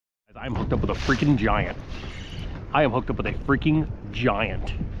I'm hooked up with a freaking giant. I am hooked up with a freaking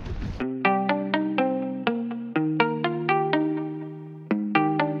giant.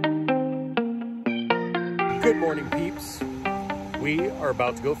 Good morning, peeps. We are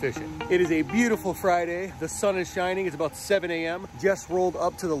about to go fishing. It is a beautiful Friday. The sun is shining. It's about 7 a.m. Just rolled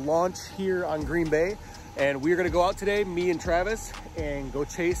up to the launch here on Green Bay. And we're gonna go out today, me and Travis, and go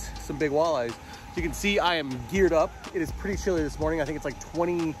chase some big walleyes. You can see I am geared up. It is pretty chilly this morning. I think it's like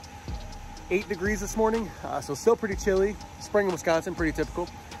 28 degrees this morning. So still pretty chilly. Spring in Wisconsin, pretty typical.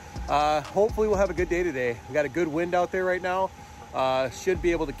 Hopefully we'll have a good day today. We got a good wind out there right now. Should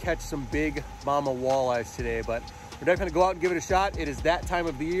be able to catch some big mama walleyes today, but we're definitely gonna go out and give it a shot. It is that time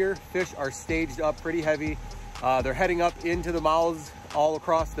of the year. Fish are staged up pretty heavy. They're heading up into the mouths all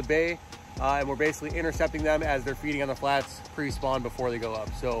across the bay. And we're basically intercepting them as they're feeding on the flats pre-spawn before they go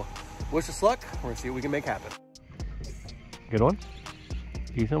up. So wish us luck. We're gonna see what we can make happen. Good one?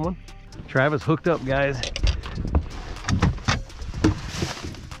 Decent one? Travis hooked up, guys.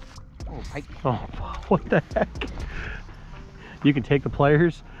 Oh, pike. Oh, what the heck? You can take the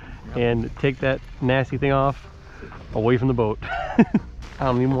pliers and take that nasty thing off away from the boat. I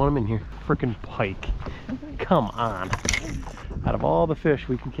don't even want them in here. Freaking pike. Come on. Out of all the fish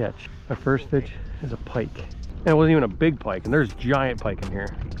we can catch, our first fish is a pike. And it wasn't even a big pike, and there's giant pike in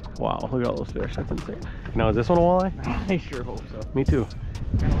here. Wow, look at all those fish. That's insane. Now, is this one a walleye? I sure hope so. Me too.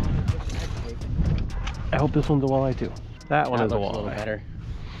 I hope this one's a walleye too. That one is a walleye. A little better.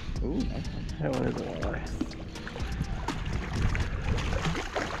 Ooh, nice one. That one is a walleye.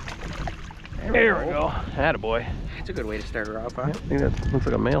 There we go. Attaboy. That's a good way to start her off, huh? Yeah, I think that looks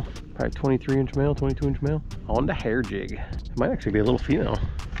like a male. Probably 23-inch male, 22-inch male. On the hair jig. It might actually be a little female.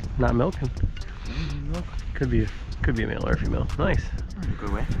 Not milking. Could be a male or a female. Nice.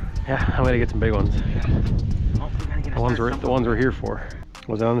 Good way. Yeah, I'm gonna get some big ones. Yeah. Oh, we gotta get The ones we're here for.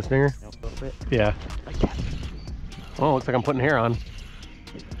 Was it on the stinger? Nope, a little bit. Yeah. Like that. Oh, looks like I'm putting hair on.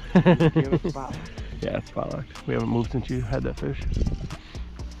 Spot. Yeah, it's spot locked. We haven't moved since you had that fish.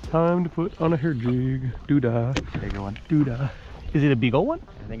 Time to put on a hair jig. Doo-dah. Bigger one. Doo-dah. Is it a big old one?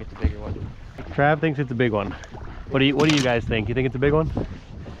 I think it's a bigger one. Trav thinks it's a big one. What do you guys think? You think it's a big one?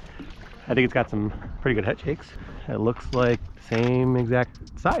 I think it's got some pretty good head shakes. It looks like the same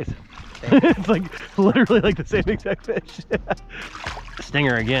exact size. It's like literally like the same exact fish.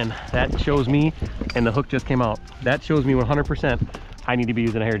 Stinger again. That shows me, and the hook just came out. That shows me 100% I need to be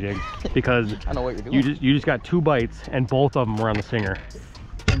using a hair jig because I know what you're doing. you just got 2 bites and both of them were on the stinger.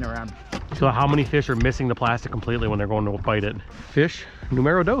 In around. So how many fish are missing the plastic completely when they're going to bite it? Fish,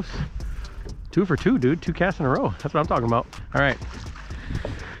 numero dos. 2 for 2, dude. 2 casts in a row. That's what I'm talking about. All right.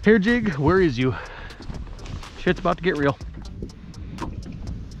 Hair jig, where is you? Shit's about to get real.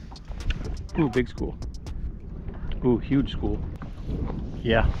 Ooh, big school. Ooh, huge school.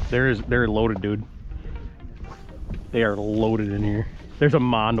 Yeah, they're loaded, dude. They are loaded in here. There's a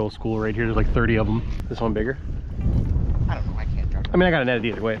Mondo school right here. There's like 30 of them. This one bigger? I don't know. I can't drop it. I mean, I got it netted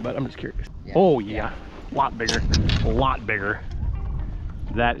either way, but I'm just curious. Yeah. Oh yeah, a lot bigger, a lot bigger.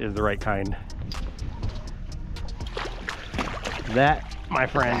 That is the right kind. That, my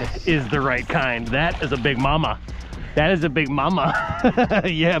friend, is the right kind. That is a big mama. That is a big mama.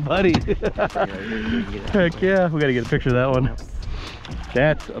 Yeah, buddy. Heck yeah, we gotta get a picture of that one.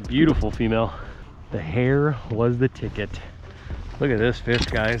 That's a beautiful female. The hair was the ticket. Look at this fish,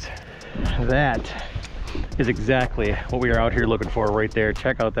 guys. That is exactly what we are out here looking for right there.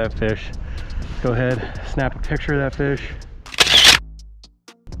 Check out that fish. Go ahead, snap a picture of that fish.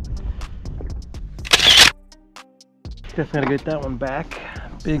 Definitely gotta get that one back.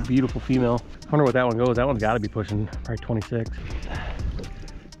 Big, beautiful female. I wonder what that one goes. That one's gotta be pushing probably 26.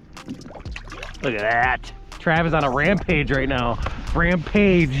 Look at that. Trav is on a rampage right now.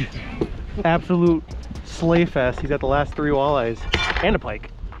 Rampage. Absolute slay fest. He's got the last 3 walleyes and a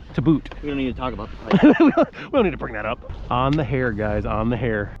pike to boot. We don't need to talk about the pike. We don't need to bring that up. On the hair, guys, on the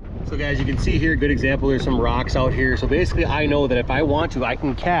hair. So guys, you can see here, good example, there's some rocks out here. So basically I know that if I want to, I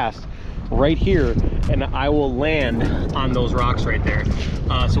can cast right here and I will land on those rocks right there.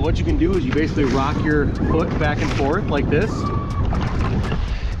 So what you can do is you basically rock your foot back and forth like this,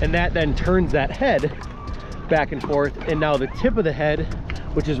 and that then turns that head back and forth, and now the tip of the head,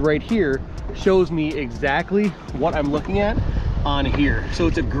 which is right here, shows me exactly what I'm looking at on here. So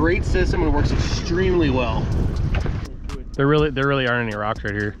it's a great system and it works extremely well. There really aren't any rocks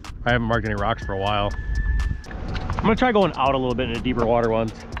right here. I haven't marked any rocks for a while. I'm gonna try going out a little bit into deeper water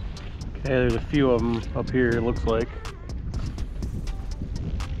ones. Okay, there's a few of them up here, it looks like.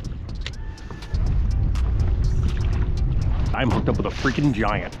 I'm hooked up with a freaking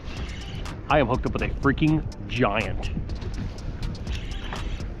giant. I am hooked up with a freaking giant.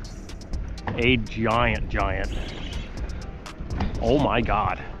 A giant. Oh my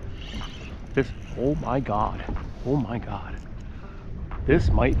God. Oh my God. Oh my God. This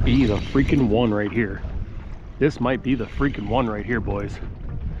might be the freaking one right here. This might be the freaking one right here, boys.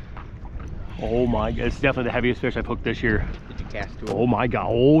 Oh my God. It's definitely the heaviest fish I've hooked this year. Did you cast to it? Oh my God.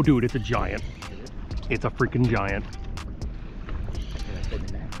 Oh, dude, it's a giant. It's a freaking giant.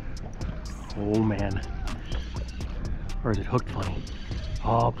 Oh man. Or is it hooked funny?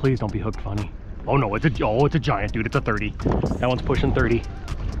 Oh, please don't be hooked funny. Oh no, it's a giant, dude. It's a 30. That one's pushing 30.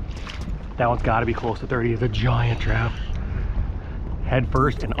 That one's got to be close to 30. It's a giant trap. Head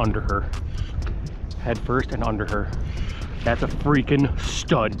first and under her. Head first and under her. That's a freaking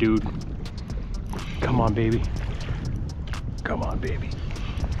stud, dude. Come on, baby. Come on, baby.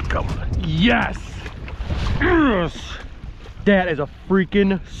 Come on. Yes! Yes! That is a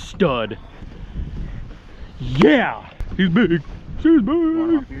freaking stud. Yeah! He's big. He's big.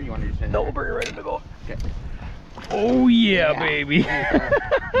 You want to just No, we'll bring it right in the boat. Okay. Oh yeah, baby.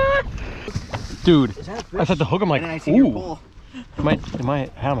 Dude, I set the hook. I'm like, ooh.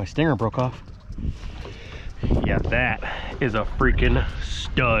 My stinger broke off. Yeah, that is a freaking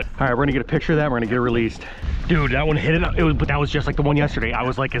stud. All right, we're gonna get a picture of that. We're gonna get it released. Dude, that one hit it. But that was just like the one yesterday. I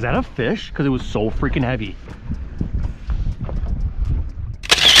was like, is that a fish? Because it was so freaking heavy.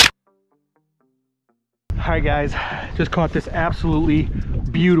 All right, guys, just caught this absolutely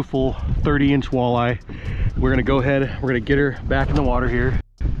beautiful 30-inch walleye. We're gonna go ahead. We're gonna get her back in the water here.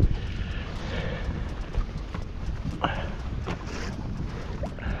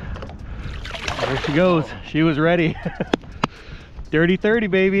 There she goes. She was ready. Dirty 30,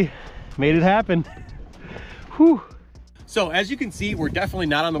 baby. Made it happen. Whew. So as you can see, we're definitely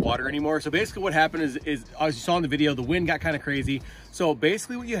not on the water anymore. So basically what happened is as you saw in the video, the wind got kind of crazy. So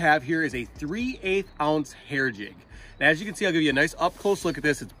basically what you have here is a 3/8 ounce hair jig. And as you can see, I'll give you a nice up close look at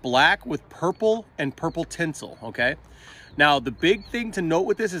this. It's black with purple and purple tinsel, okay? Now, the big thing to note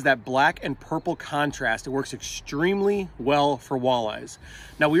with this is that black and purple contrast. It works extremely well for walleyes.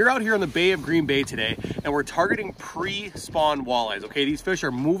 Now, we are out here on the Bay of Green Bay today, and we're targeting pre-spawn walleyes, okay? These fish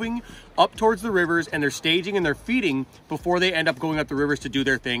are moving up towards the rivers, and they're staging and they're feeding before they end up going up the rivers to do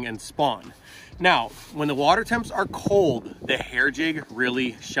their thing and spawn. Now, when the water temps are cold, the hair jig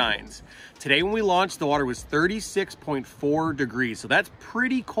really shines. Today when we launched, the water was 36.4 degrees. So that's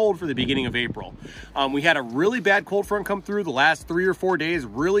pretty cold for the beginning of April. We had a really bad cold front come through the last 3 or 4 days,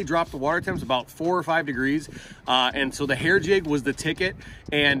 really dropped the water temps about 4 or 5 degrees. And so the hair jig was the ticket.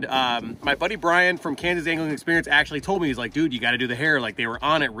 And my buddy Brian from Kansas Angling Experience actually told me, he's like, dude, you got to do the hair. Like, they were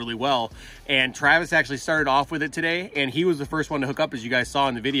on it really well. And Travis actually started off with it today, and he was the first one to hook up. As you guys saw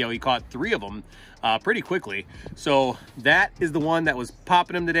in the video, he caught 3 of them pretty quickly. So that is the one that was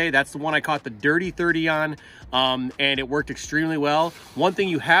popping him today. That's the one I caught the dirty 30 on, and it worked extremely well. One thing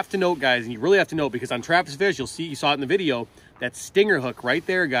you have to note, guys, and you really have to note, because on Travis Fish, you saw it in the video, that stinger hook right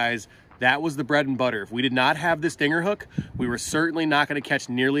there, guys, that was the bread and butter. If we did not have the stinger hook, we were certainly not going to catch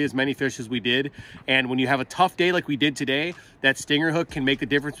nearly as many fish as we did. And when you have a tough day like we did today, that stinger hook can make the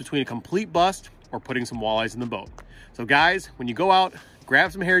difference between a complete bust or putting some walleyes in the boat. So guys, when you go out,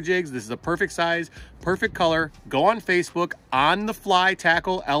 grab some hair jigs. This is a perfect size, perfect color. Go on Facebook, On The Fly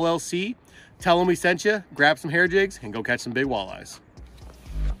Tackle LLC. Tell them we sent you, grab some hair jigs, and go catch some big walleyes.